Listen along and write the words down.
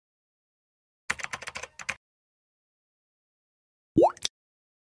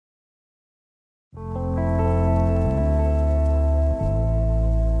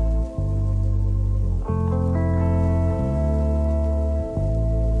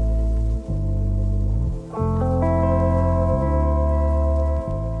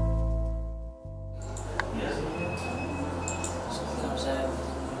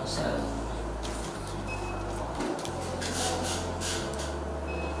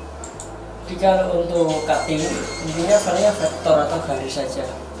Jadi kalau untuk cutting intinya filenya vektor atau garis saja.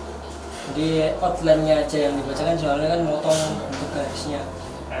 Jadi outline-nya aja yang dibacakan, soalnya kan motong untuk garisnya.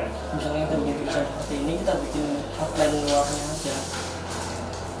 Misalnya kita bikin tulisan seperti ini, kita bikin outline luarnya aja.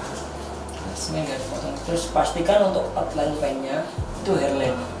 Ini enggak dipotong. Terus pastikan untuk outline pennya itu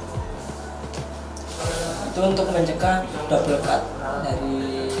hairline. Itu untuk mencegah double cut dari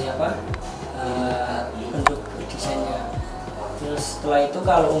bentuk desainnya. Terus setelah itu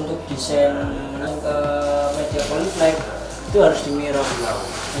kalau untuk desain ke media polyflex itu harus di mirror.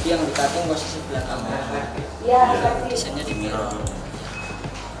 Jadi yang di cutting posisi belakang. Desainnya di mirror.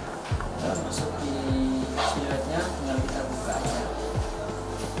 Masuk di silhouetnya, tinggal kita buka aja.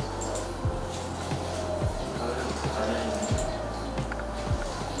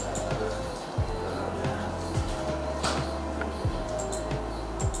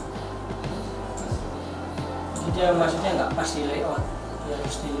 Dia maksudnya nggak pas di layout, dia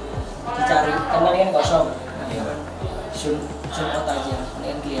harus dicari. Karena ini kan kosong, nah, ya kan zoom out aja, ini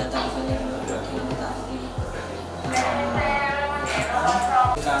kan kelihatan banyak di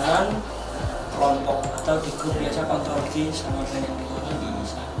kanan kelompok atau di grup biasa kontrol G sama dengan yang di kanan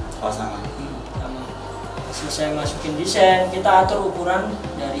bisa. Oh sama. Sama. Selesai masukin desain, kita atur ukuran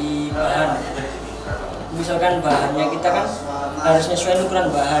dari bahan. Misalkan bahannya kita kan harus nyesuaiin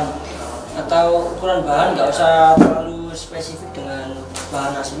ukuran bahan. Atau ukuran bahan nggak usah terlalu spesifik dengan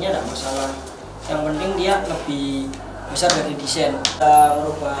bahan aslinya, tidak masalah. Yang penting dia lebih besar dari desain. Kita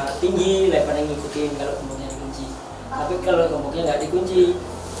merubah tinggi, lebar yang ngikutin kalau gemboknya dikunci. Tapi kalau gemboknya nggak dikunci,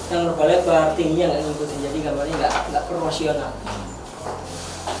 yang merubah lebar, tingginya nggak ngikutin, jadi gambarnya nggak proporsional.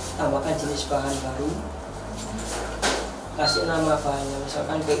 Tambahkan jenis bahan baru, kasih nama bahannya,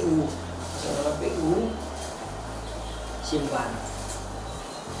 misalkan PU, kasih nama PU, simpan.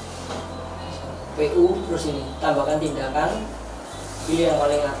 PU, terus ini tambahkan tindakan, pilih yang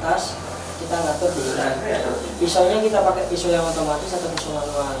paling atas, kita ngatur dulu. Pisaunya kita pakai pisau yang otomatis atau pisau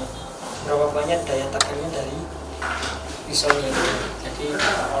manual. Berapa banyak daya tekannya dari pisaunya itu. Jadi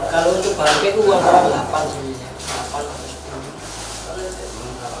kalau untuk bahan PU antara 8 sih, 8 atau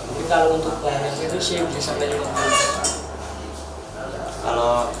 10. Tapi kalau untuk bahan yang itu sih bisa sampai 15.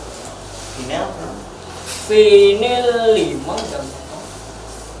 Kalau vinyl? Vinyl 5 jam.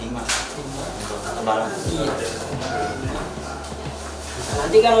 5 tebalan. Iya.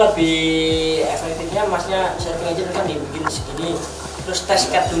 Nanti kan lebih efektifnya masnya setting aja kan dibikin segini, terus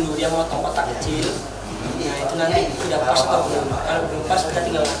tes cut dulu, dia motong kotak kecil. Nah itu nanti udah pas atau belum. Kalau belum pas kita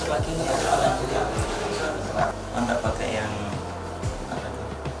tinggal atur lagi untuk ketebalan. Anda pakai yang apa tuh?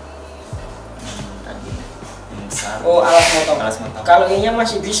 Tadi yang besar. Oh, alas motong. Alas motong. Kalau ininya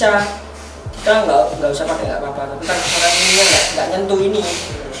masih bisa, kita nggak usah pakai, nggak apa-apa. Tapi kan sekarang ininya nggak nyentuh ini.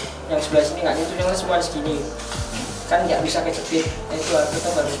 Yang sebelah sini nggak nyentuh, yang semua segini kan nggak bisa kejepit, itu kita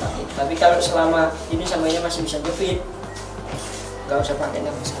baru pakai. Tapi kalau selama ini samanya masih bisa jepit, nggak usah pakai,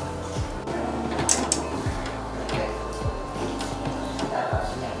 nggak masalah.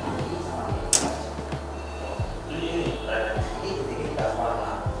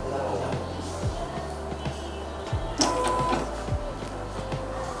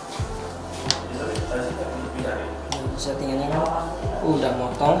 Settingannya kan udah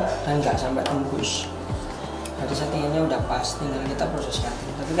motong dan nggak sampai tembus, jadi settingannya udah pas, tinggal kita proses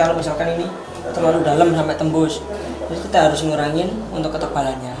cutting. Tapi kalau misalkan ini terlalu dalam sampai tembus, jadi kita harus ngurangin untuk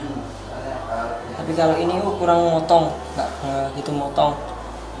ketebalannya. Tapi kalau ini kurang motong, nggak gitu motong,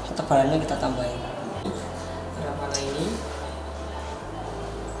 ketebalannya kita tambahin. Yang mana ini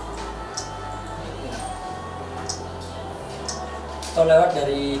atau lewat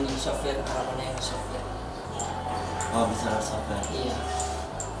dari ini software, harapannya yang software. Oh bisa software. Iya.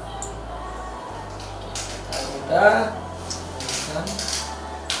 Kalau udah kan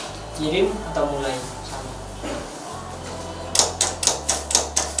kirim atau mulai sama.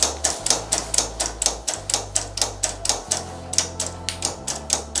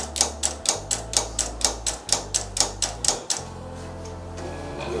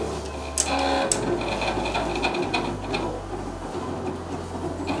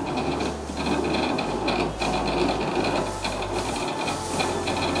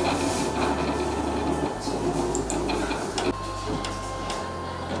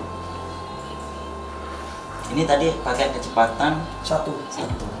 Ini tadi pakai kecepatan Satu. 1.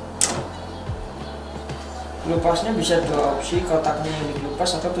 Kelupasnya bisa 2 opsi, kotaknya yang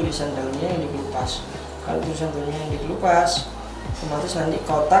dikelupas atau tulisan dalamnya yang dikelupas. Kalau tulisan dalamnya yang dikelupas, otomatis nanti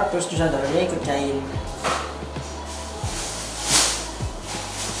kotak terus tulisan dalamnya ikut cair.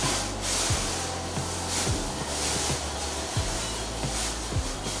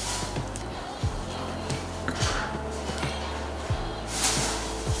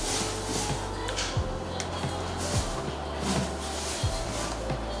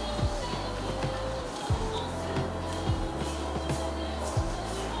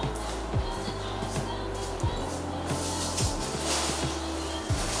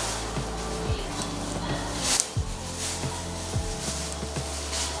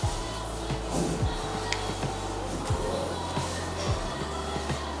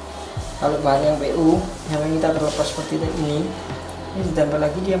 Kalau bahan yang PU yang kita terlepas seperti ini ditempel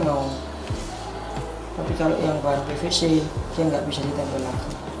lagi dia mau. Tapi kalau yang bahan PVC dia nggak bisa ditempel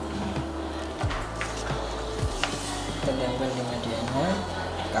lagi. Kita tempel di medianya,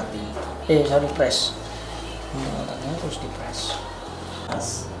 cutting. Press. Ini otaknya terus di press.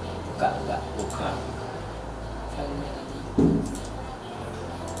 Buka.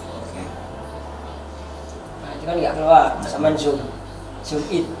 Oke. Nah itu kan nggak keluar, sama zoom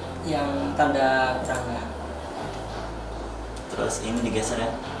it yang tanda kurangnya. Terus ini digeser ya?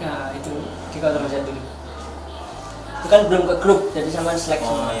 Nah itu dikontrol Z dulu. Itu kan belum ke grup, jadi sama select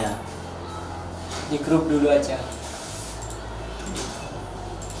semua. Ya. Di grup dulu aja.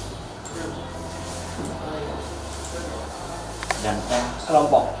 Dan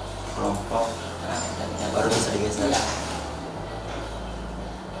Kelompok. Nah, baru bisa digeser. Iya.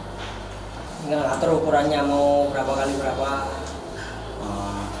 Tinggal atur ukurannya mau berapa kali berapa.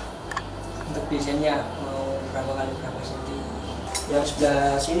 Untuk desainnya mau berapa kali berapa senti. Yang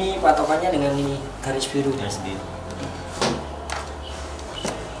sebelah sini patokannya dengan ini garis biru.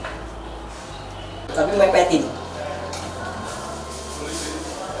 Tapi mepetin.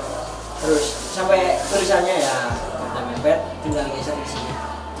 Terus sampai tulisannya ya udah mepet, tinggal geser di sini.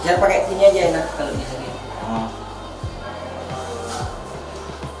 Geser pakai ini aja enak kalau geserin.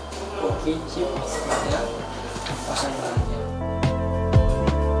 Oke, sip. Ya. Pasang bahannya.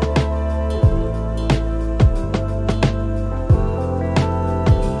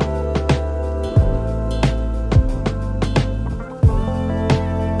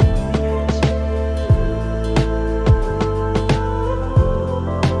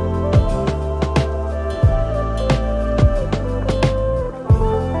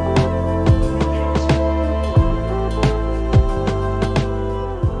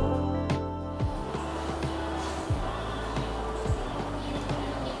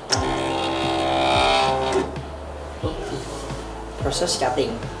 Proses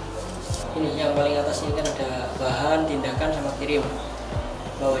cutting. Ini yang paling atas ini kan ada bahan, tindakan, sama kirim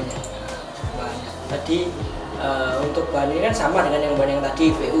bawahnya. Bahannya. Tadi untuk bahan ini kan sama dengan yang bahan yang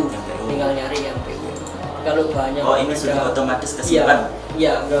tadi PU. Tinggal nyari yang PU. Kalau bahannya ini sudah otomatis kesimpan.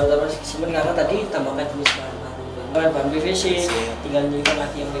 Iya, udah otomatis kesimpan karena tadi tambahkan jenis bahan baru. Bahan PVC, tinggal nyimpan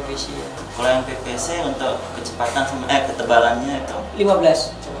lagi yang PVC. Kalau yang PVC untuk kecepatan sama ketebalannya itu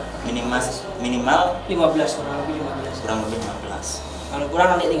 15. Minimal 15, kurang lebih 15. Kalau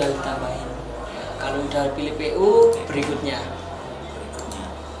kurang nanti tinggal ditambahin. Kalau udah pilih PU, berikutnya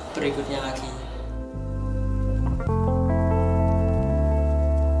lagi.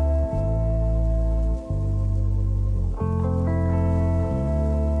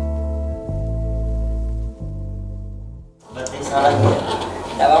 Berarti salahnya.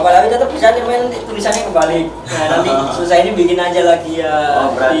 Tidak apa-apa, tapi tetap bisa main tulisannya kebalik. Nah nanti susah ini bikin aja lagi ya.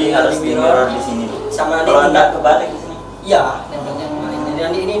 Berarti harus di mirror di sini. Sama nanti kalau tidak kebalik di sini. Iya, nempelnya kebalik. Jadi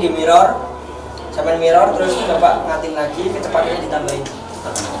nanti ini di mirror, sampai mirror terus coba ngatin lagi, kecepatannya ditambahin.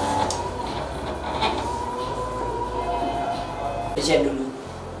 Desain dulu.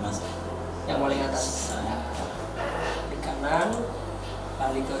 Yang paling atas. Di kanan,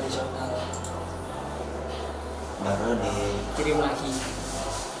 balik ke horizontal. Baru dikirim lagi.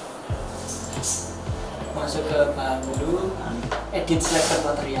 Masuk ke bahan dulu, edit selector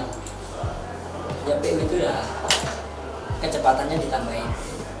material. Ya PU itu ya kecepatannya ditambahin.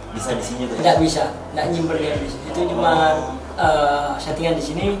 Bisa di sini juga? Tidak bisa, tidak nyimpernya di sini. Itu cuma settingan di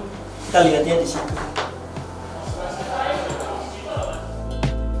sini, kita lihatnya di situ.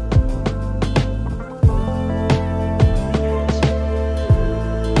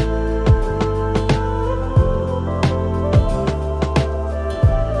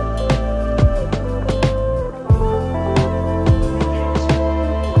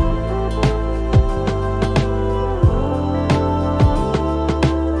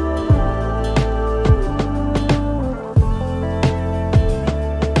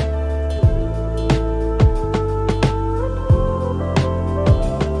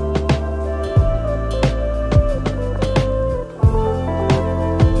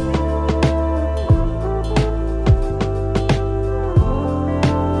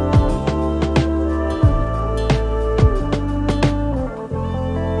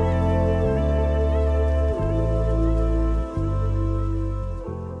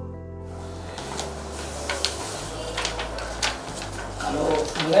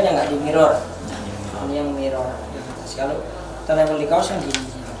 Ini kan yang nggak di mirror. Ini yang mirror. Kalau kita nempel di kaos kan gini.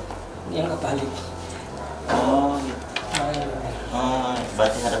 Ini yang kebalik. Oh gitu. Oh,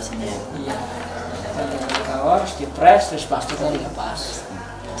 berarti hadap sini ya? Iya. Kita nempel di kaos, di press, terus plastiknya dilepas.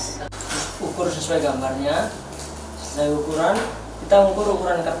 Ukur sesuai gambarnya. Sesuai ukuran, kita ukur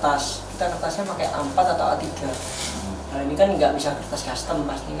ukuran kertas. Kita kita kertasnya pakai A4 atau A3. Nah ini kan nggak bisa kertas custom,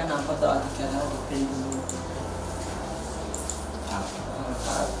 pasti kan A4 atau A3 kalau di print dulu. A4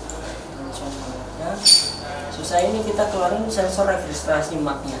 langsung susah ini kita keluarin sensor registrasi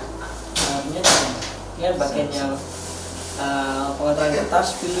marknya. Ini kan bagian yang pengaturan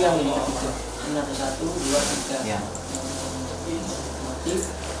kertas, pilih yang ini gitu. Ini ada 1, 2, 3 ya. Motif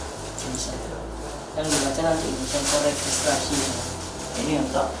bisa yang dibaca nanti ini sensor registrasi. Ini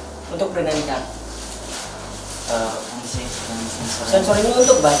untuk printan card. Fungsi Sensor ini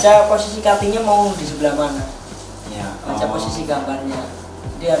untuk baca posisi cuttingnya mau di sebelah mana ya. Baca posisi gambarnya,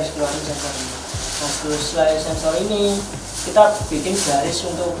 dia harus keluarin sensor ini. Nah terus setelah sensor ini kita bikin garis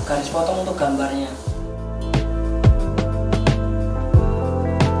potong untuk gambarnya.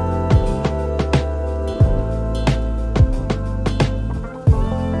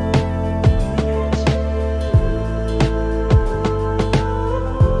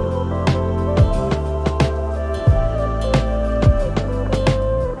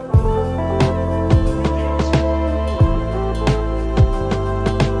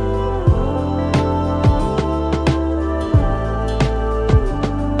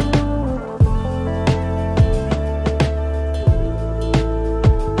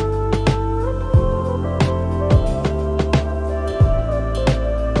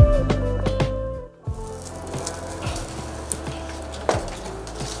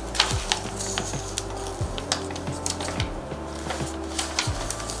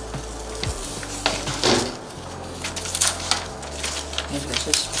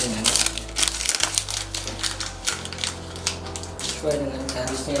 Sesuai dengan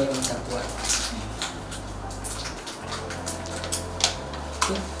garisnya yang kita buat.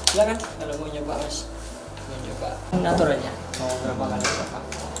 Oke, silakan kalau mau nyoba mas, mau nyoba atur aja mau berapa kali berapa.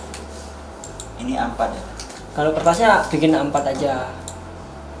 Ini A4 ya. Kalau kertasnya bikin A4 aja.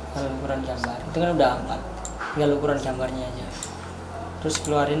 Kalau ukuran gambar itu kan udah A4, tinggal ukuran gambarnya aja. Terus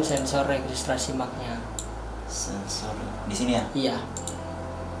keluarin sensor registrasi marknya. Sensor di sini ya? Iya.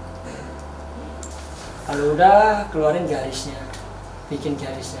 Kalau udah keluarin garisnya, bikin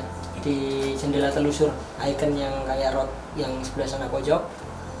garisnya di jendela telusur, icon yang kayak rod yang sebelah sana pojok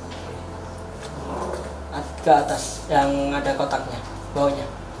ke atas yang ada kotaknya, bawahnya.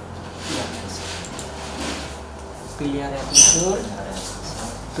 Iya. Pilih area telusur,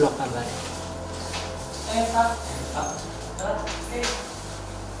 blok gambarnya.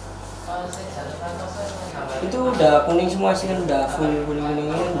 Itu udah kuning semua sih kan, udah full kuning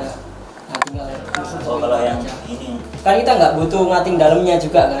udah. Nah, tinggal kalau yang aja. ini Kan kita nggak butuh ngating dalamnya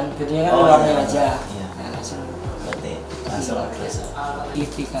juga kan, butuhnya kan luarnya aja. Iya. Nah, langsung berarti langsung klik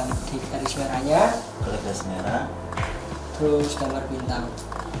di garis merahnya, klik garis merah, terus gambar bintang,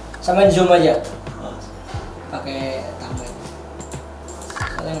 sama zoom aja, oh, pakai thumbnail.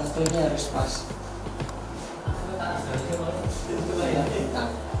 Soalnya ngaturnya harus pas. Gambar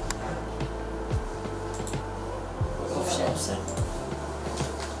bintang, offset.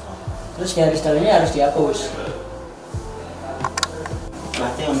 Terus garis dalamnya harus dihapus.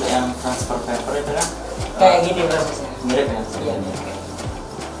 Berarti untuk yang transfer paper itu kan Kayak gini prosesnya. mirip ya? Iya,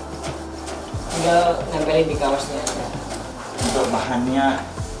 tinggal nempelin di kaosnya aja. Untuk bahannya,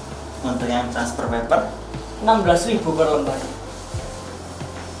 untuk yang transfer paper 16.000 per lembar.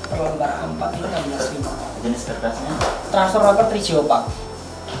 Per lembar A4 itu 16.000. jenis kertasnya Transfer paper Trijiopak.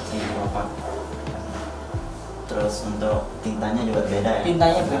 ini apa? Terus untuk tintanya juga beda ya?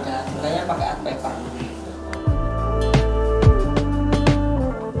 Tintanya beda, tintanya pakai art paper.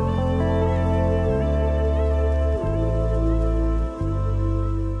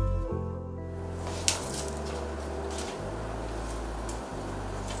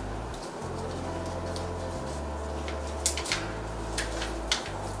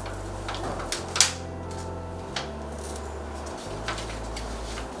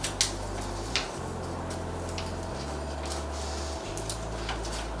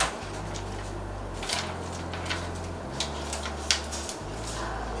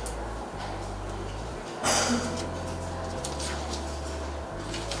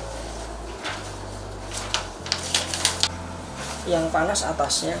 Yang panas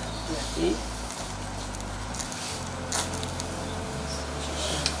atasnya, jadi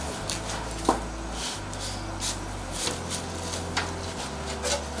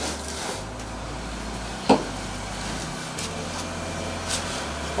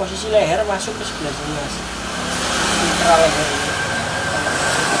posisi leher masuk ke sebelah sini mas, mitra leher ini.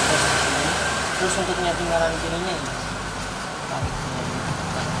 Terus untuk nyeting kanan kirinya ini tarik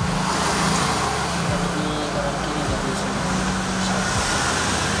ini kanan kiri dari sini.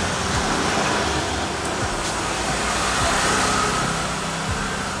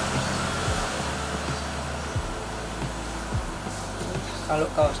 Kalau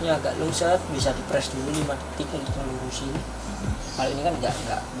kaosnya agak lungset bisa dipres dulu 5 detik untuk melurusin. Kalau ini kan enggak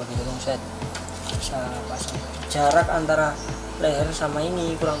begitu lungset. Bisa pasang jarak antara leher sama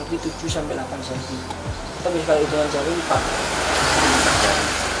ini kurang lebih 7 sampai 8 cm. Tapi kalau hitungan jari 4.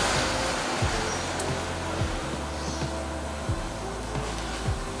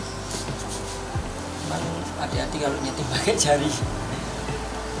 Cuman hati-hati kalau nyeting pakai jari.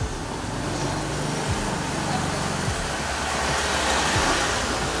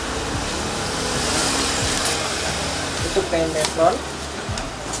 Tutup kain teflon.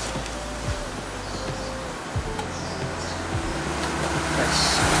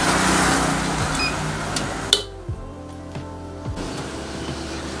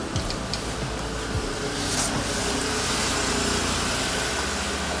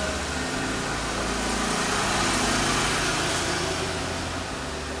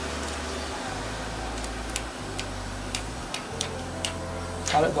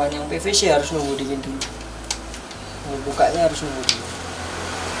 Kalau bahan yang PVC harus nunggu dingin dulu. Bukanya harus nunggu dulu.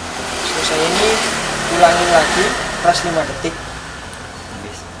 Selesai ini ulangin lagi, pres 5 detik.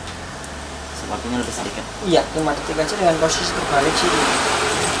 Habis. Waktunya lebih sedikit. Iya, 5 detik aja dengan posisi terbalik sih.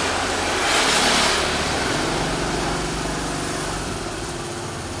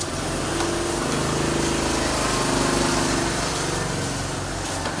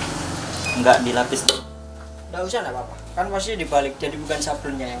 Enggak dilapis. Nggak usah, nggak apa-apa. Kan posisi dibalik, jadi bukan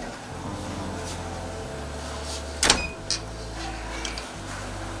sablonnya yang kena.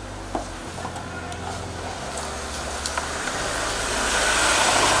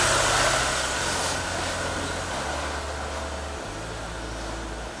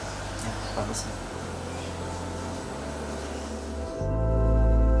 Ya, bagus.